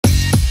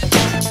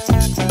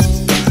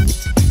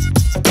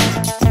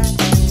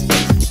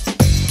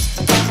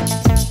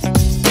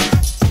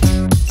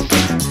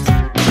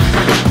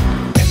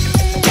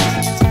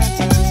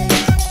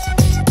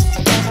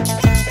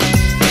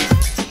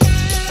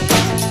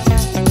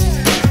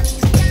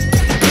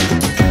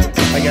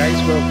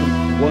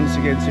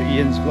to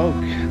Ian's vlog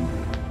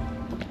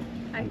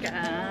Hi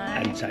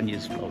guys. and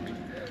Tanya's vlog.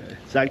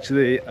 It's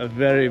actually a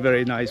very,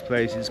 very nice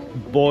place. It's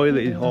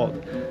boiling hot,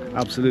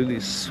 absolutely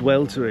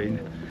sweltering.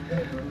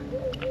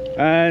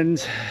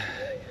 And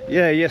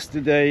yeah,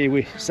 yesterday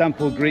we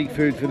sampled Greek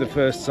food for the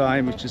first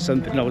time, which is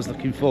something I was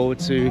looking forward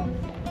to.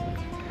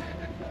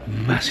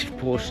 Massive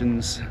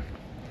portions,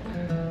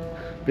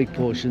 big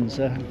portions.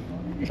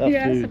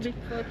 Yes, a big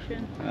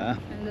portion.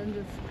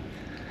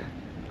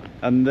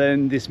 And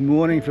then this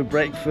morning for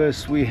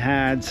breakfast we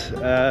had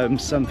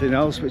something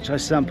else which I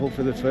sampled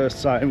for the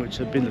first time,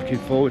 which I've been looking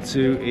forward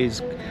to,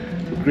 is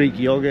Greek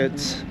yogurt,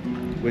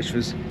 which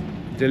was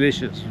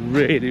delicious,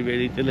 really,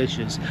 really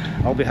delicious.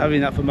 I'll be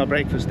having that for my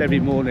breakfast every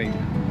morning,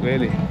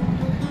 really.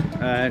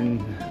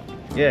 And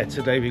yeah,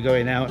 today we're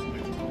going out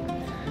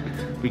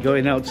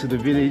to the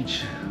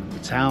village,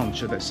 town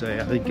should I say.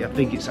 I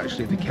think it's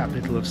actually the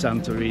capital of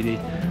Santorini,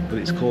 but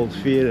it's called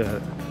Fira.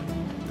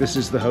 This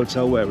is the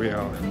hotel where we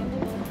are.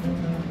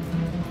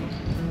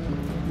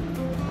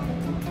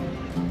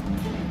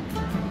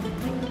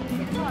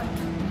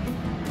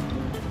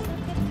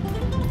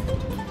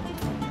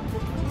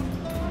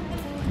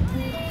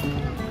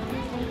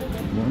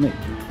 Morning.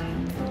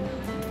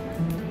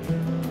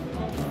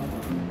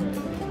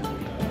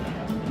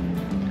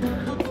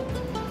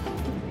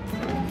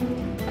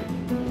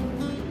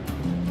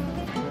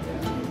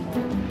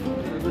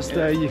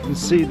 There you can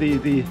see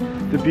the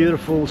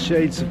beautiful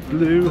shades of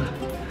blue,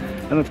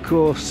 and of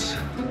course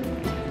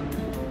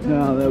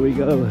now there we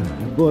go,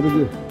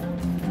 border.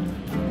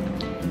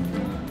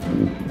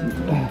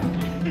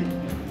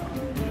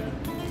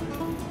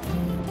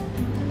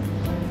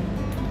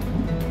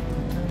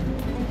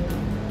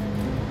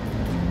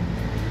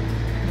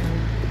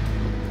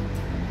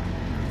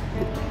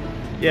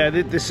 Yeah,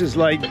 this is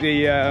like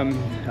the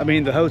I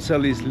mean, the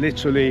hotel is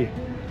literally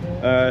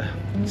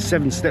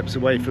 7 steps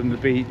away from the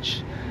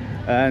beach,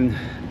 and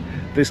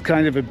there's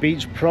kind of a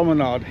beach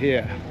promenade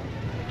here,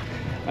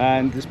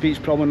 and this beach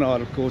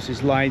promenade of course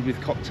is lined with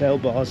cocktail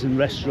bars and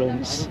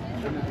restaurants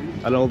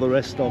and all the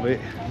rest of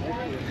it,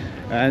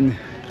 and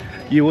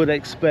you would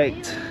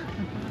expect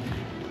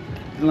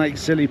like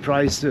silly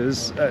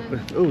prices.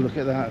 Oh, look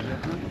at that.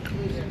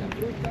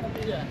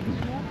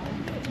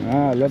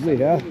 Ah, lovely,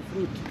 yeah.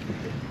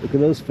 Look at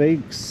those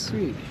figs.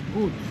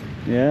 Good.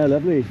 Yeah,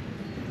 lovely.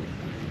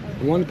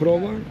 One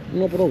promo,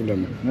 no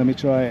problem. Let me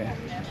try it.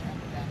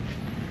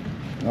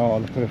 Oh,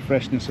 look at the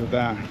freshness of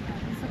that.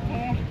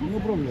 No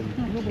problem,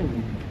 no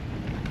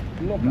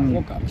problem.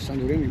 Local,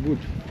 Santorini, good.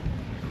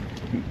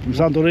 From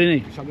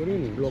Santorini?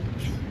 Santorini, local.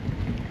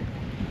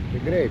 The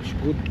grapes,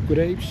 good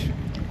grapes.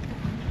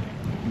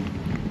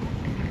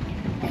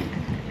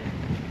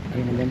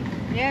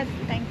 Yes,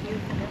 thank you.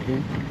 Okay.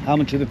 How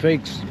much are the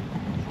figs?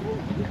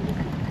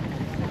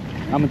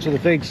 How much are the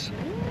figs?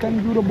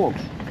 €10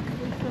 box.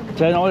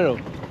 €10.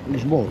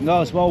 Small.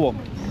 No, a small one.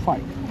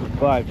 5.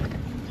 5.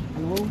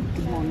 Hello,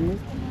 good morning.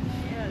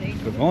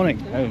 Good morning.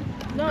 Oh.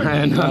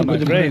 No,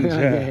 Good brains.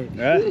 Yeah.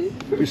 Yeah.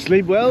 You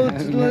sleep well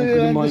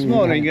this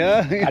morning,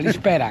 yeah?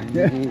 Kalispera.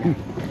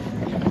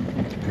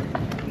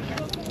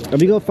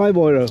 Have you got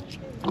 €5?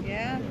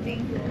 Yeah, I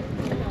think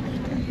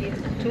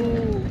it's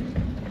 2.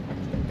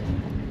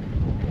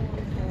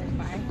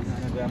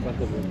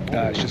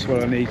 It's just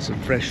what I need, some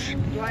fresh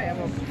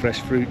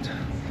fruit.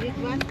 This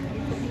one is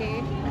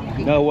okay.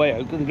 No, wait,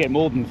 I'm going to get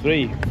more than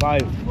 3.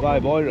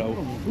 €5.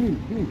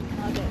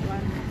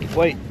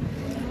 Wait.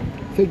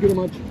 Thank you very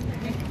much.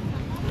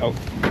 Oh,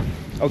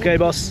 okay,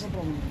 boss.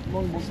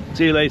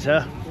 See you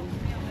later.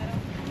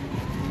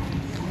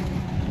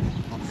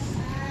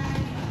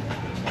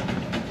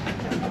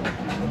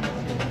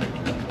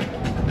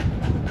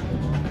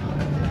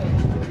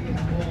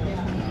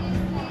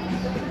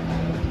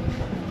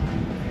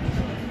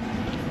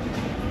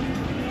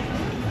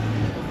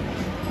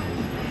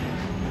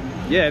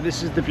 Yeah,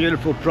 this is the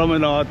beautiful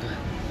promenade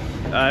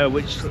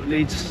which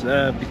leads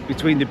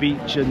between the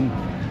beach and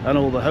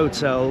all the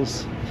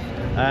hotels,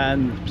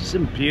 and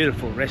some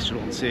beautiful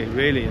restaurants here,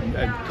 really,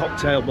 and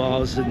cocktail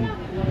bars and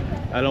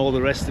all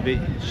the rest of it,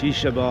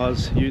 shisha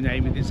bars, you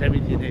name it, there's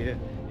everything here.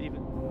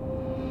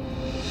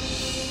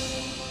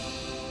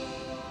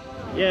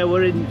 Yeah,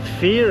 we're in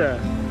Fira,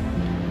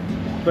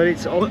 but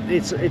it's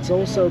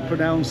also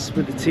pronounced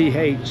with the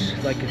TH,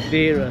 like a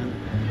Fira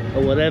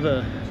or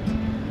whatever.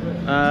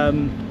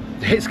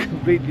 It's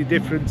completely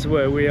different to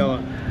where we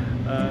are.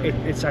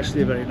 It's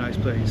actually a very nice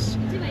place.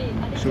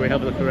 Shall we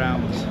have a look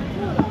around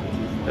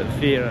at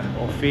Fira,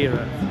 or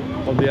Fira,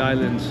 on the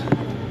island?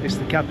 It's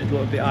the capital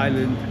of the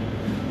island,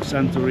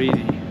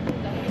 Santorini.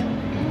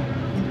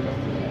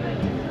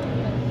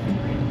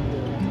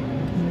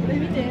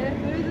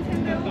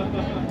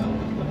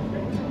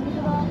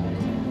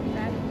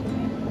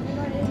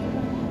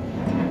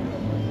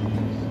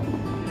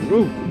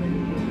 Ooh.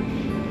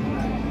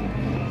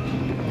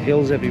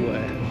 Hills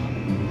everywhere.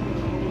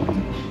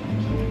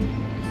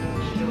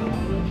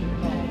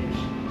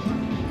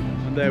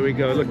 And there we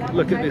go.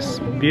 Look at this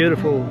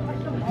beautiful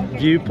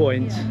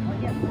viewpoint.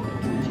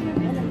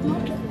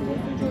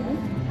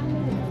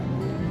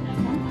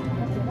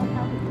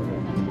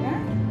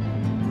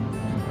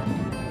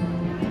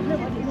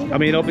 I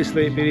mean,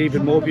 obviously it'd be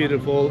even more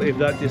beautiful if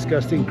that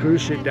disgusting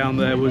cruise ship down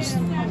there was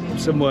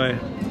somewhere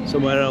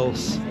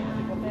else.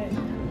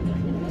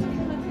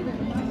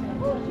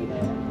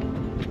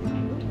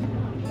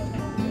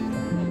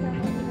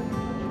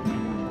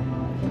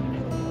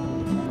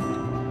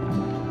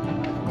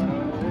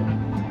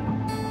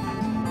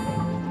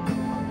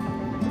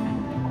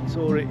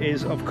 Santorini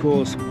is, of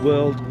course,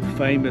 world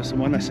famous, and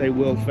when I say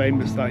world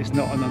famous, that is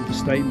not an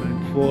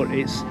understatement, for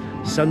its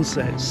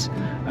sunsets.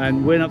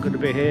 And we're not going to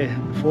be here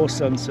before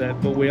sunset,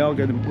 but we are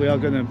going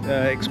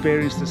to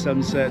experience the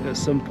sunset at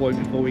some point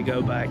before we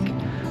go back.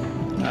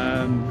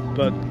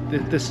 But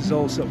this is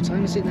also, what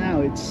time is it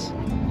now? It's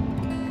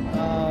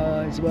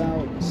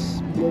about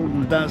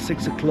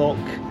 6 o'clock,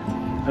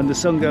 and the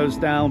sun goes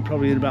down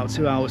probably in about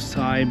 2 hours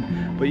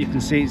time, but you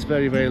can see it's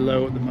very, very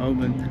low at the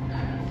moment,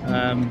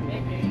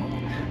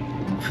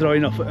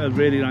 throwing off a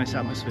really nice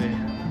atmosphere.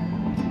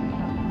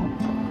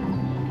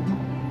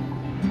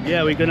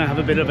 Yeah, we're going to have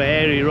a bit of a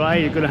hairy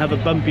ride. You're going to have a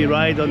bumpy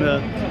ride on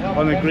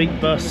a Greek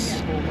bus.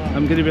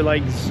 I'm going to be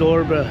like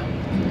Zorba,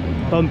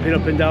 bumping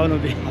up and down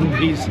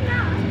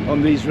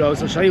on these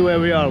roads. I'll show you where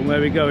we are and where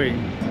we're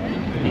going.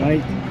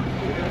 Right,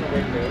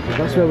 so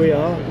that's where we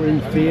are. We're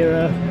in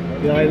Fira,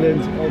 the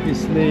island,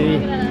 obviously,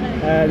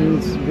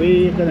 and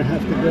we're going to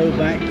have to go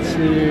back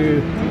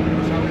to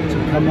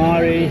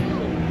Kamari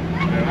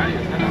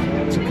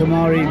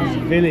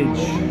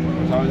village.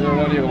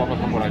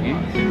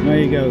 There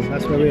you go,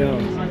 that's where we are.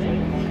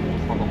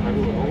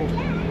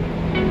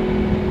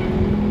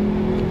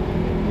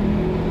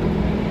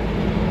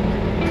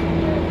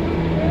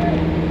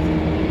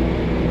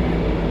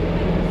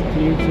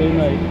 See you too,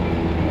 mate.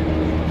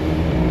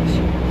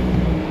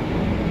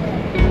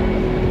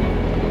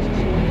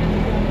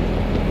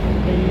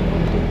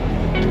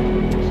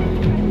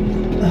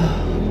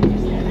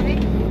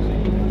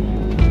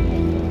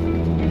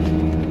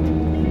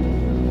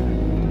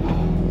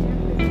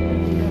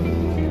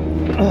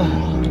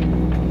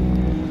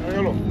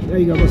 There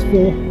you go, that's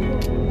 4.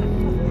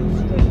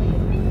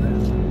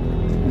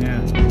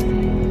 Yeah.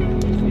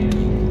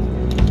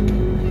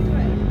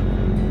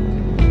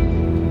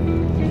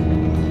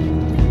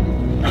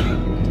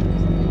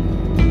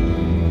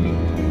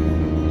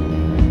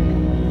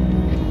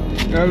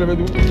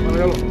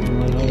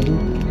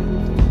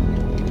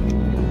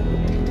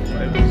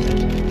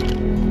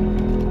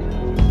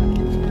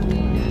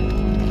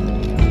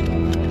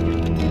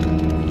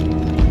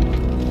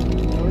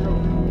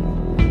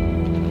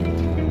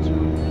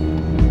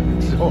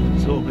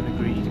 It's over the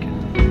Greek.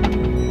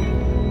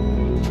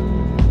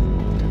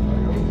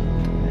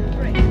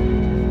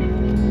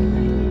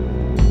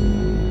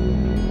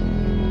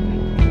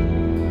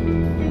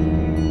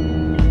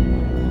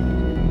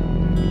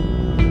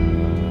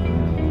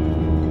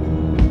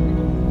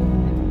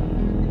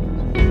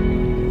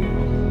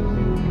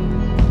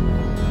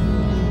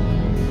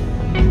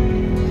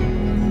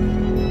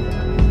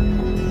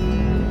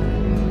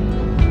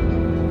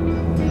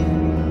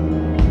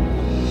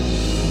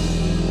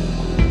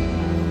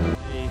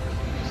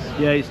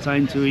 Yeah, it's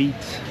time to eat,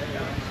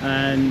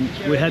 and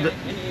we had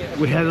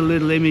a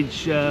little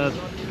image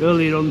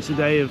earlier on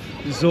today of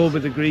Zorba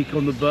the Greek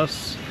on the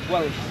bus.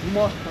 Well,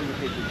 most on the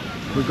picture.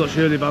 We've got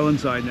Shirley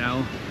Valentine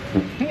now.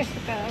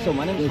 So,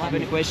 my name, if you have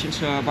any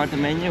questions about the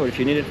menu or if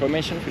you need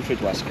information, feel free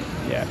to ask.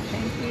 Yeah.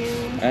 Thank you.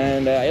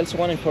 And I also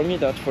want to inform you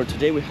that for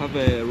today we have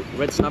a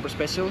red snapper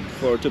special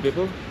for 2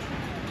 people.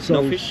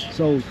 Sold. No fish.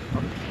 Sold.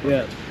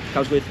 Yeah.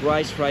 Comes with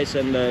rice, fries,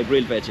 and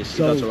grilled veggies. If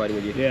Sold. that's alright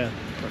with you. Yeah.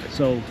 Perfect.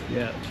 Sold.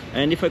 Yeah.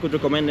 And if I could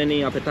recommend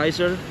any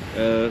appetizer,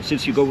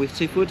 since you go with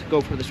seafood,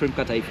 go for the shrimp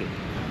kataifi.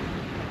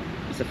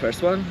 It's the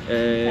first one.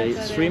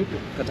 Shrimp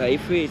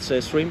kataifi. It's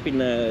a shrimp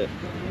in a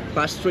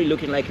pastry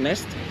looking like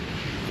nest.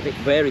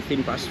 Very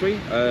thin pastry,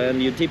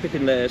 and you dip it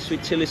in the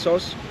sweet chili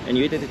sauce and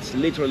you eat it. It's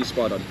literally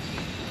spot on.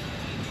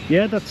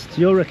 Yeah, that's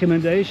your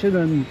recommendation,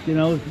 and you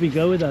know, we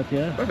go with that.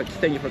 Yeah. Perfect.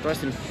 Thank you for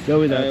trusting.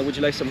 Go with that. Would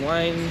you like some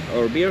wine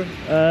or beer?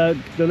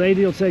 The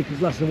lady will take a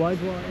glass of white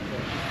wine.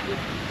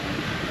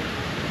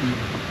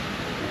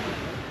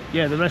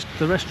 Yeah, the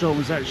restaurant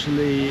was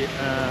actually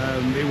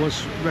it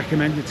was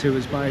recommended to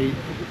us by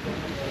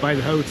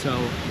the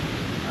hotel,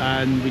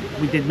 and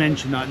we did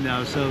mention that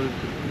now, so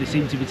they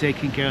seem to be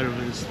taking care of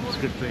us. It's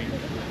a good thing.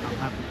 I'm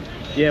happy.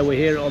 Yeah, we're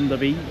here on the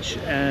beach,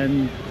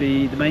 and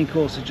the main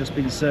course has just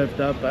been served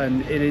up,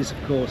 and it is,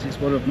 of course, it's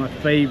one of my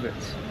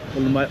favourites,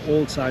 one of my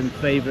all-time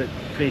favourite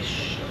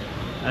fish,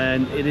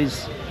 and it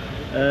is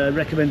a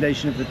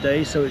recommendation of the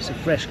day. So it's a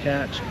fresh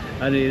catch,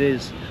 and it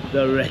is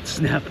the red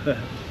snapper.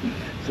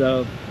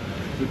 So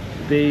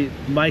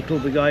Michael,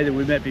 the guy that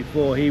we met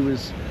before, he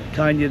was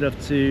kind enough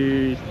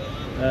to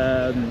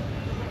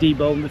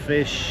debone the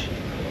fish.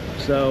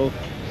 So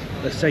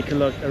let's take a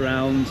look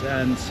around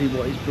and see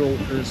what he's brought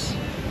us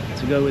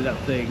to go with that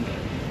thing.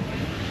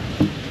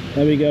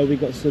 There we go, we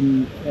got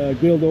some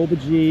grilled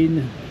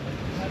aubergine,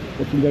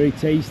 looking very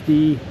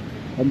tasty.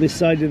 On this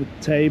side of the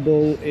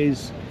table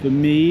is, for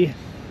me,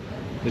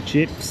 the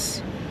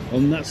chips.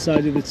 On that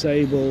side of the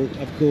table,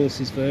 of course,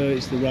 is for her,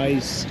 it's the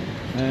rice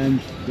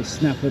and the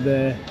snapper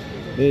there.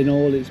 in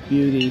all its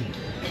beauty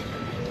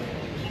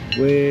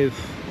with,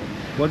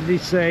 what did he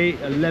say,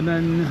 a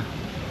lemon,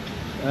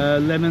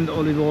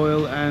 olive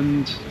oil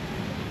and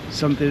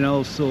something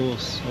else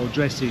sauce or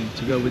dressing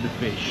to go with the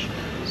fish.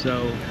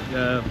 So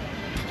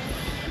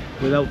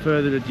without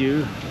further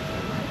ado,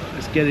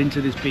 let's get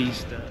into this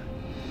beast.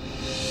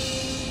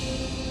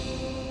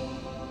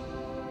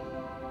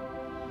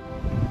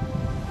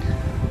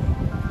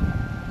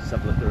 Let's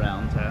have a look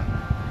around.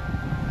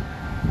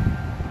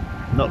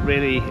 Not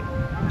really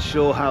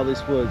sure how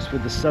this works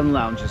with the sun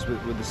lounges,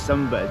 with the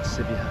sunbeds,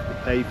 if you have to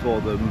pay for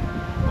them,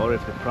 or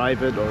if they're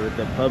private or if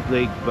they're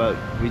public, but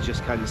we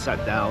just kind of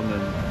sat down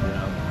and, you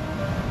know.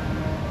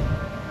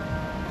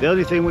 The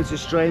only thing which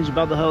is strange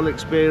about the whole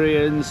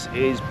experience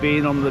is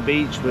being on the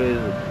beach with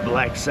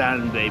black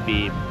sand,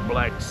 baby,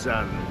 black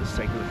sand. Let's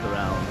take a look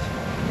around.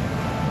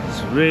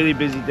 It's a really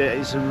busy day,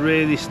 it's a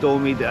really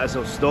stormy day,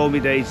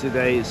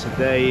 today. It's a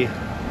day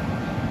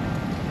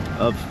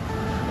of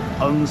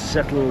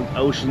unsettled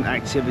ocean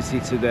activity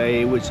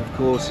today, which of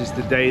course is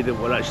the day that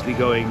we're actually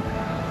going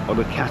on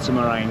a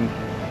catamaran,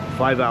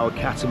 5-hour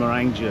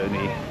catamaran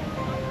journey.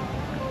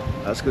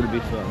 That's going to be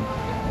fun.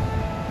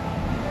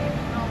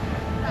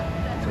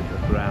 Take a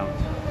look around.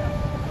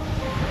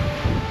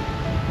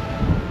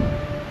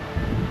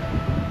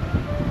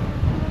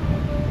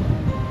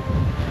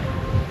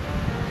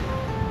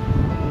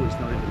 Oh, it's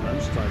not even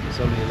lunchtime, it's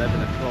only 11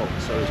 o'clock,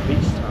 so it's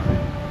beach time.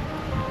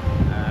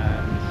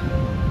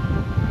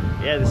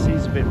 Yeah, the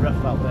sea's a bit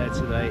rough out there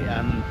today,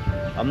 and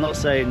I'm not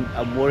saying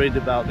I'm worried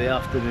about the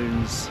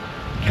afternoon's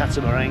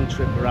catamaran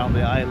trip around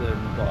the island,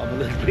 but I'm a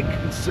little bit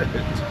concerned,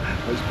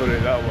 let's put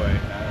it that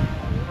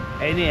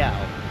way. Anyhow,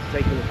 let's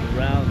take a look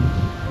around.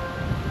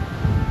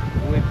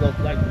 We've got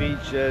black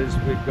beaches,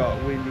 we've got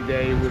a windy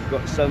day, we've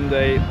got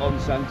Sunday on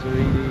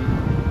Santorini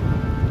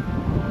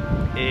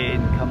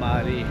in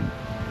Camari,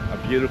 a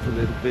beautiful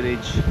little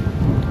village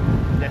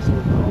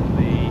nestled on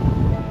the,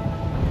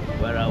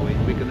 where are we?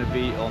 We're going to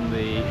be on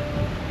the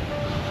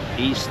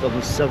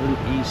southern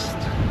east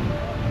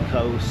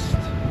coast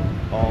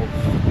of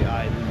the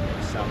island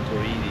of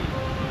Santorini.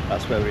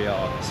 That's where we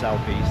are,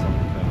 southeast on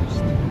the coast.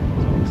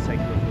 So let's take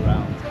a look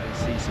around and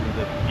see some of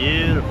the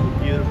beautiful,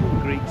 beautiful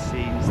Greek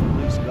scenes, the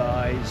blue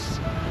skies,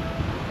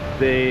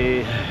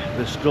 the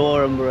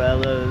straw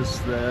umbrellas,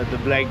 the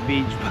black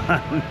beach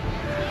ban.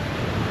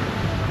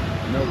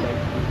 No black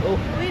beach. Oh,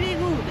 Really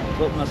good.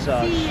 foot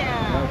massage. See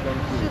No, thank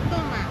you.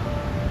 stomach.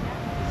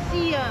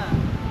 See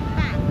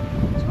back.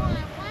 1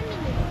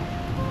 minute.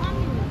 1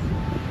 minute.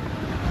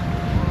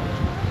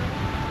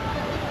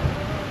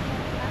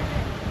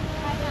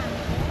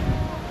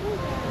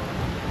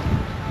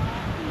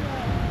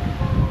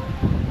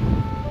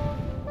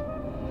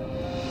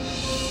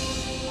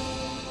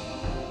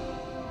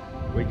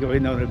 We're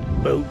going on a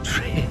boat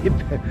trip,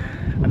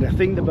 and I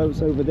think the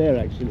boat's over there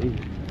actually.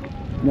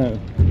 No,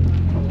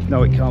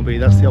 it can't be,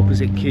 that's the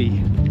opposite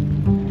quay.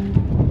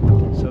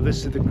 So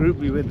this is the group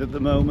we're with at the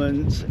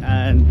moment,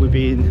 and we're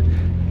being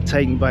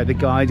taken by the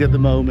guide at the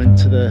moment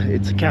to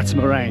it's a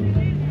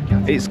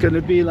catamaran. It's going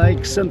to be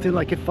like something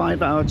like a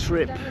 5-hour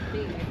trip.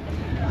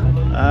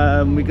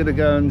 We're going to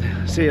go and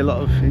see a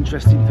lot of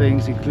interesting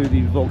things,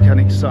 including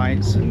volcanic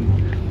sites and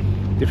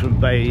different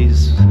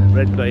bays,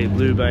 red bay,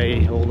 blue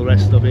bay, all the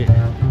rest of it.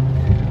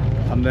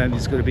 And then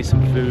there's going to be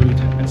some food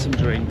and some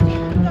drink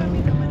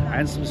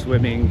and some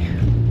swimming,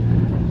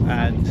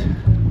 and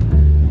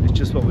it's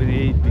just what we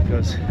need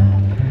because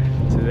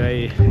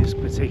today is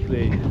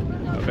particularly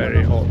a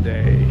very hot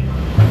day.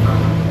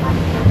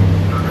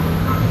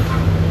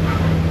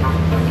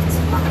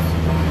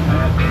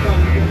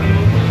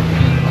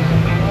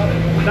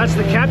 That's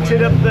the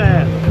captain up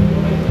there.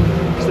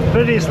 It's the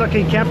prettiest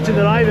looking captain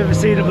that I've ever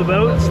seen of a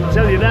boat, I'll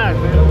tell you that.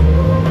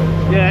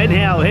 Yeah,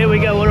 anyhow, here we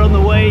go, we're on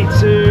the way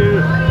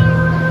to,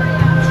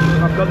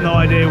 I've got no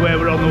idea where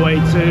we're on the way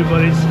to,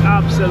 but it's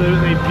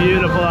absolutely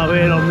beautiful out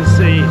here on the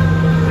sea.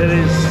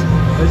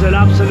 There's an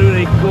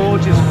absolutely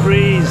gorgeous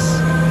breeze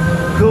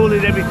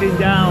cooling everything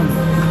down.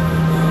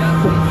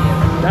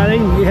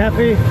 Darling, you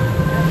happy?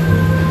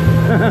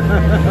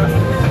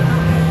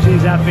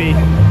 She's happy.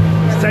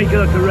 Let's take a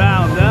look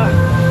around, huh?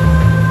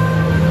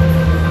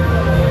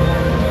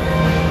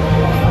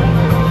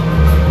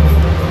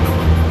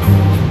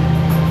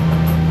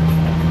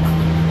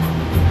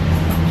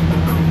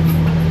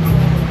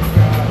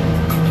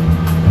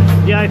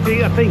 Yeah, I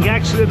think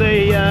actually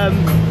they,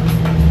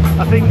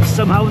 I think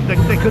somehow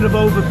they could have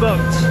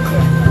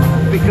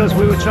overbooked because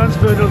we were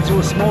transferred onto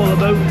a smaller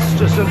boat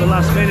just at the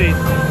last minute,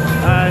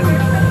 and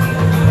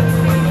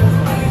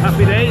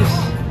happy days.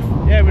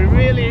 Yeah, we're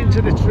really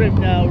into the trip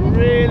now,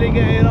 really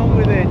getting on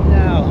with it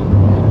now.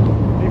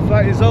 In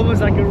fact, it's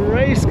almost like a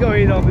race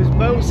going on. There's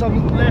boats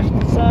on the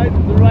left side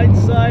and the right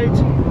side,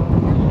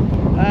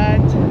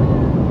 and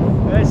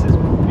this is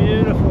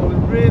beautiful, it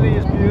really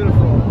is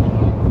beautiful.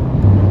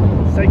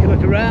 Let's take a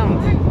look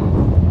around.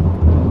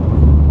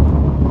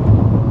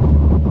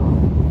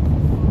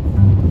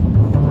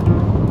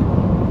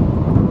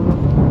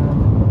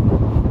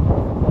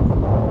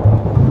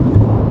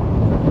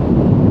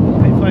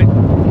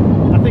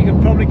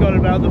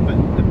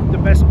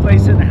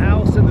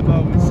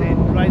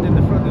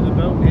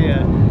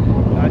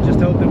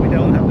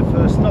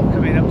 stop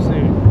coming up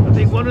soon. I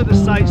think one of the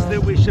sites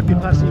that we should be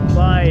passing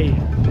by,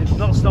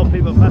 not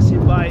stopping but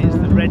passing by, is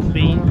the Red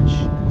Beach,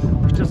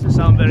 which doesn't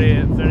sound very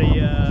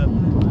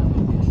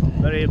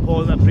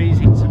important or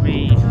pleasing to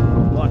me,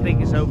 but I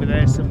think it's over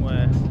there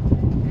somewhere.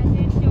 And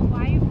then the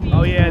white beach.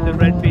 Oh yeah, the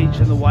Red Beach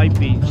and the White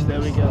Beach, there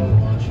we go.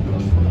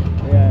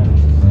 Yeah.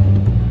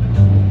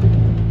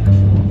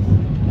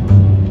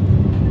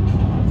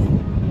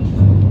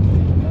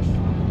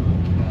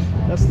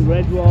 That's the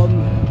red one,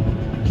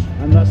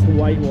 and that's the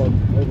white one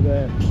over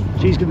there.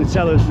 She's going to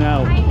tell us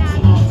now.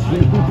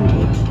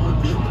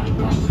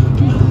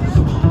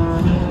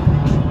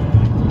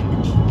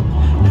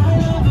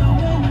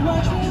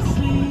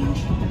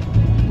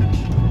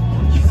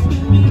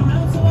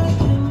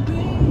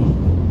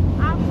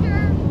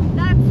 After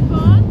that's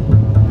gone,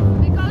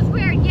 because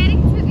we are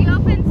getting to the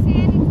open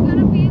sea and it's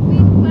gonna be a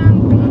bit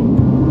bumpy,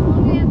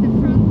 only at the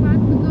front part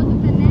because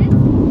of the net.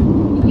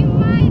 You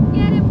might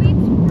get a bit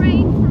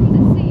sprayed from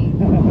the sea,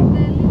 the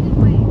little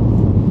waves.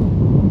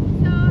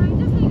 So I'm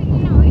just letting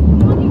you know, if you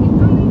want you can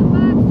come in the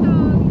back so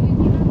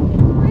you cannot get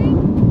sprayed.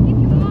 If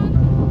you want,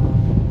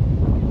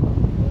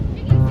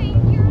 you can stay in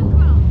here as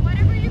well,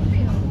 whatever you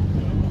feel.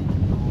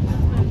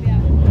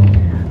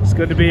 It's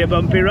going to be a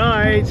bumpy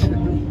ride.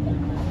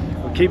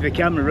 We'll keep the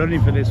camera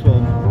running for this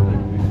one.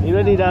 You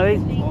ready, Daddy?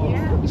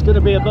 Yeah. It's going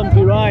to be a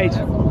bumpy ride.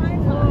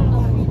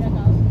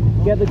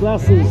 Get the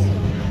glasses.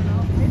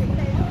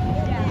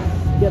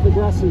 Get the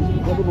glasses.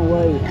 Get them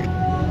away.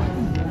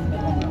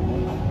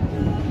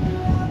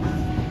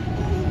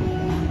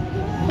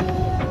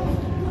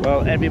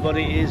 Well,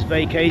 everybody is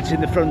vacating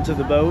the front of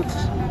the boat.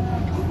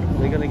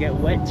 They're going to get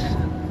wet.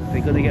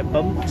 They're going to get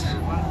bumped.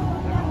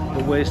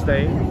 But we're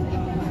staying.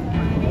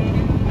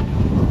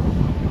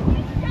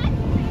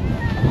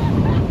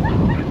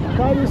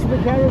 Pirates of the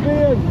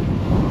Caribbean!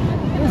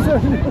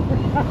 Listen!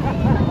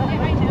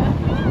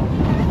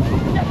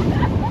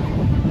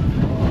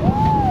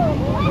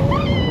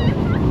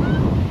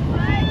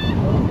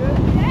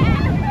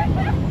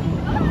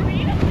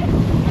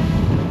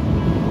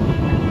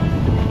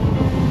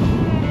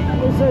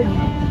 Listen!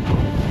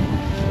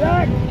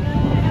 Jack!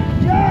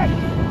 Jack!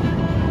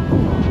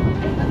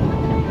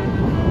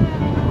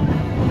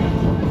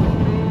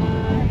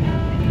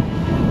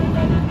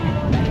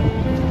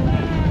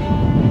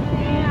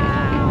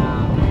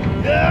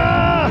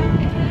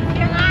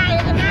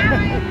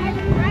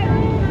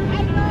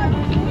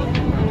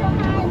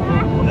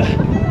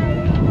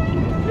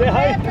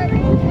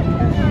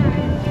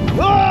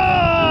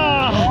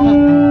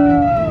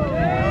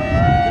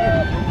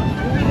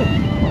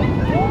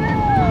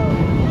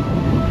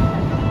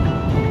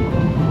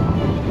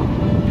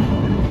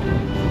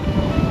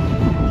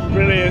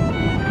 Brilliant.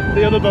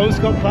 The other boat's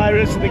got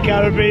Pirates of the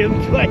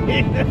Caribbean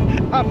playing.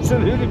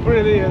 Absolutely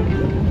brilliant.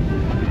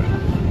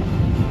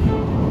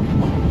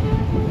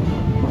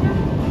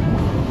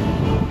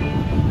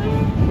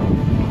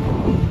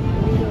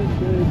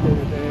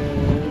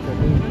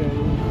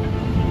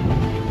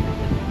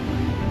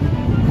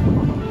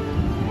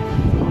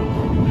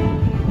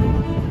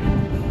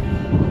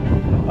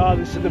 Oh,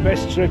 this is the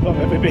best trip I've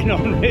ever been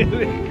on,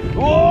 really.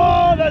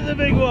 Whoa, that's a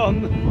big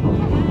one.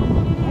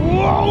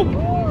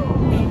 Whoa!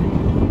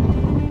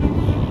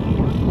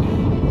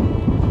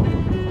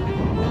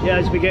 Yeah,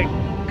 as we get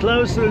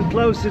closer and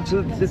closer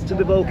to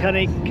the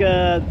volcanic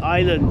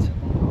island,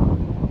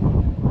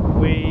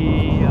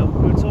 we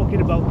were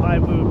talking about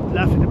we were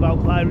laughing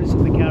about Pirates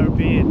of the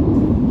Caribbean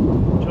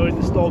during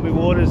the stormy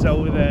waters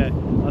over there.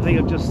 I think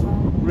I've just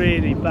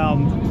really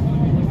found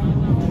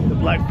the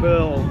black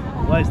pearl.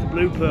 Where's the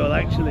blue pearl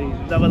actually?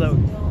 Let's have a look.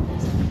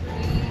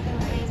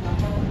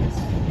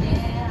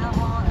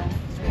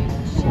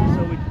 So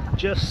we're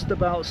just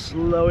about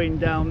slowing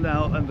down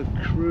now, and the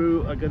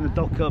crew are going to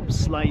dock up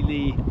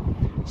slightly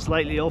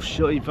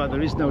offshore. In fact,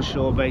 there is no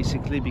shore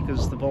basically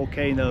because the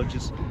volcano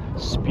just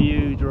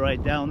spewed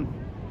right down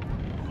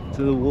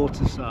to the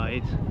water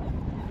side,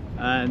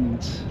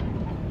 and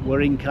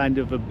we're in kind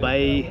of a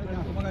bay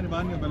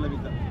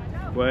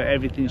where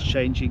everything's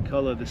changing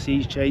colour. The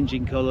sea's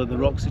changing colour, the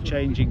rocks are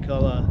changing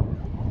colour,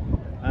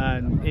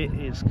 and it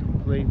is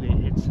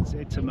completely,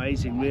 it's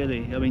amazing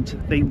really. I mean, to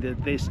think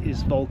that this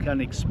is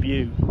volcanic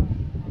spew.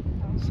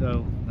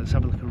 So let's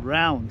have a look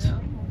around.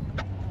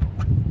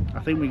 I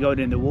think we're going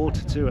in the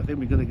water too. I think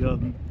we're going to go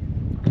and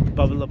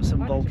bubble up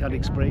some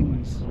volcanic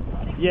springs.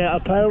 Yeah,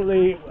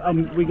 apparently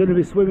we're going to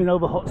be swimming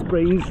over hot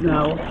springs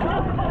now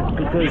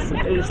because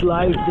it's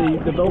live.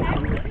 The boat.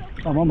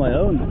 I'm on my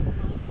own.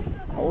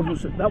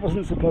 That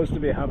wasn't supposed to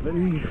be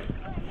happening.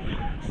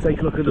 Let's take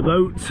a look at the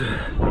boat.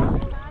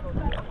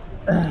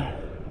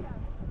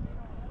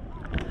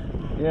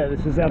 Yeah,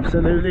 this is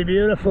absolutely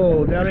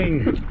beautiful,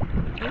 darling.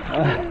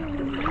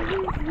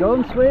 Go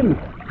and swim.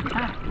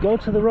 Go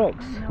to the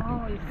rocks.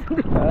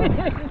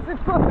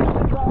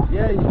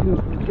 Yeah, you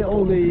can get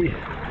all the... I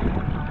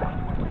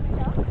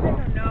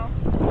don't know.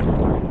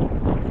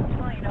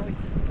 Well, you know,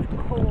 it's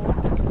cold.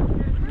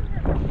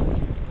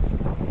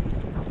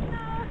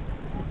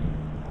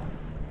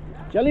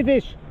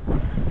 Jellyfish.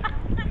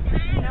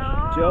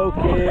 No.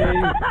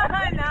 Joking.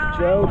 No.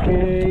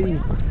 joking.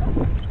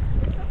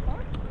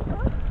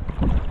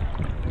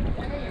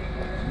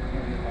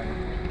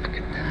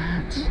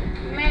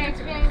 May I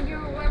explain you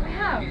what we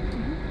have?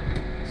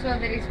 So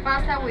there is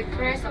pasta with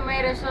fresh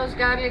tomato sauce,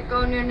 garlic,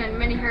 onion, and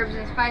many herbs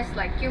and spices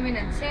like cumin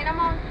and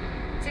cinnamon.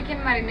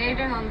 Chicken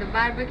marinated on the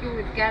barbecue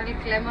with garlic,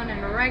 lemon,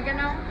 and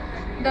oregano.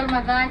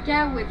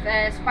 Dolmadakia with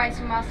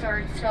spicy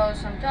mustard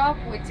sauce on top,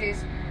 which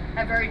is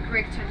a very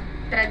Greek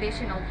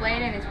traditional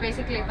plate, and it's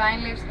basically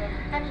vine leaves.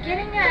 I'm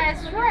getting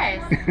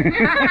stressed.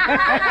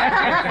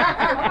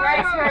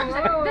 Rice herbs. Do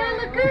I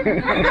look good?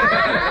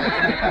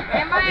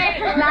 Am I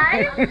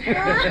live?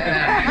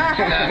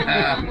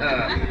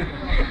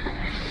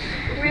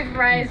 With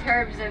rice,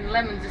 herbs, and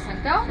lemon juice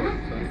on top.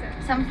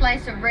 Some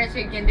slice of bread so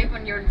you can dip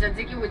on your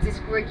tzatziki, which is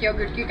Greek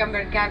yogurt,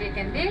 cucumber, garlic,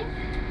 and dill.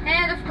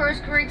 And of course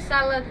Greek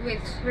salad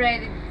with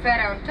shredded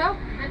feta on top,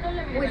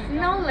 with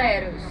no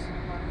lettuce.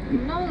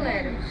 No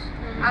lettuce,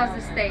 as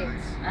the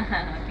States.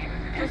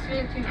 Just to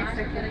let you know.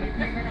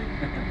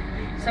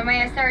 So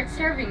may I start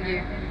serving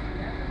you?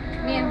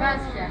 Me and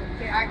Vasya,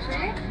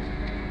 actually.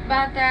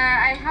 But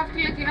I have to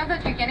let you know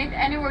that you can eat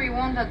anywhere you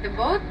want at the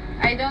boat.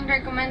 I don't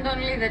recommend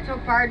only the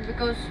top part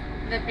because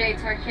the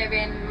plates are heavy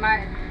and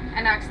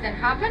an accident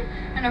happen.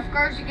 And of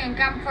course you can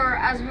come for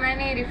as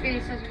many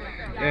refills as you want.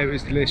 Yeah, it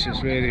was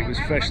delicious, really. It was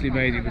freshly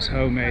made, it was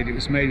homemade, it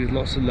was made with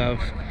lots of love,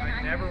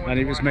 and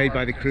it was made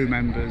by the crew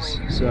members.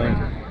 So,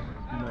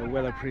 you know,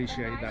 well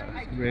appreciate that,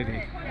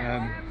 really.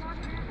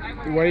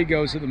 The way it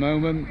goes at the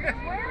moment,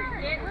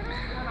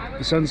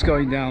 the sun's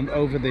going down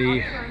over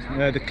the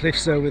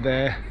cliffs over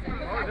there.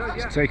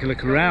 Let's take a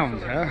look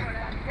around, huh?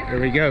 Here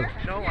we go.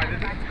 No, I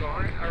didn't. It's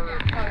gone. Or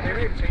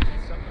maybe they've changed it to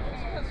something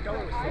else. The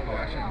Scully was still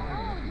flashing.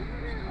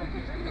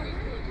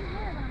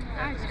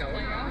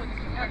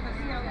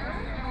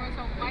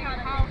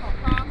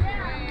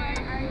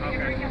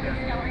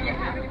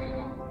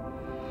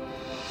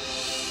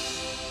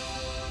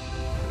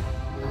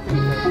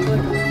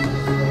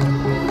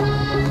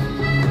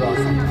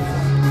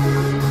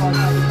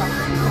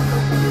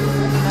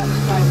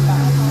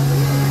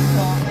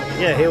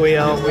 Yeah, here we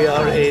are. We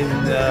are in.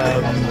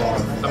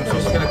 I'm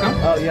supposed to come?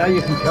 Oh yeah,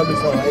 you can come.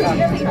 It's all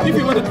right. If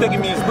you want to take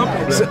me, it's no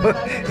problem. So,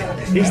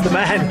 he's the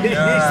man. He's the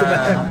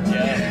man.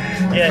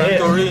 Yeah.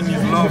 Santorini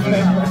is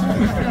lovely.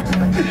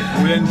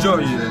 We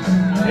enjoy it.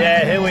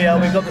 Yeah, here we are.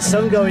 We've got the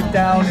sun going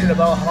down in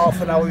about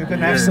half an hour. We're going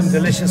to have some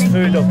delicious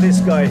food off this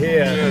guy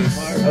here. Yes.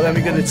 And then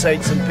we're going to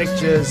take some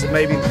pictures and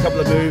maybe a couple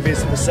of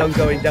movies of the sun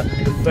going down.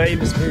 The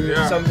famous movie,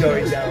 The Sun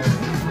Going Down.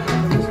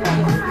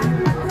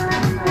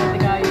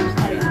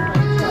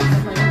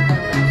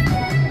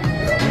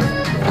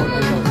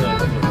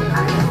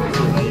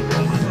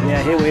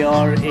 Yeah, here we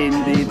are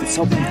in the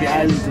top of the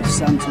island of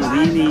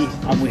Santorini,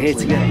 and we're here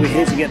to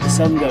get the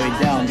sun going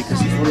down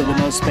because it's one of the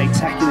most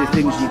spectacular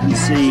things you can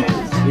see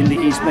in the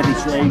East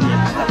Mediterranean.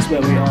 That's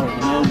where we are at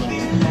the moment.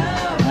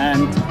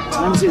 And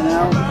time's it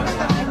now.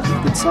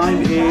 The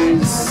time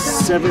is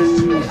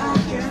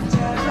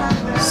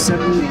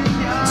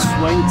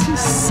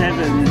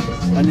 7:27,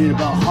 and in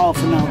about half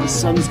an hour the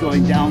sun's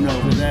going down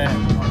over there.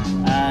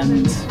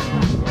 And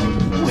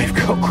we've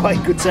got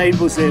quite good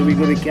tables here. We've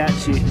got to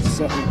catch it.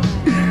 So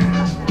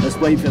let's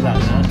wait for that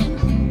now.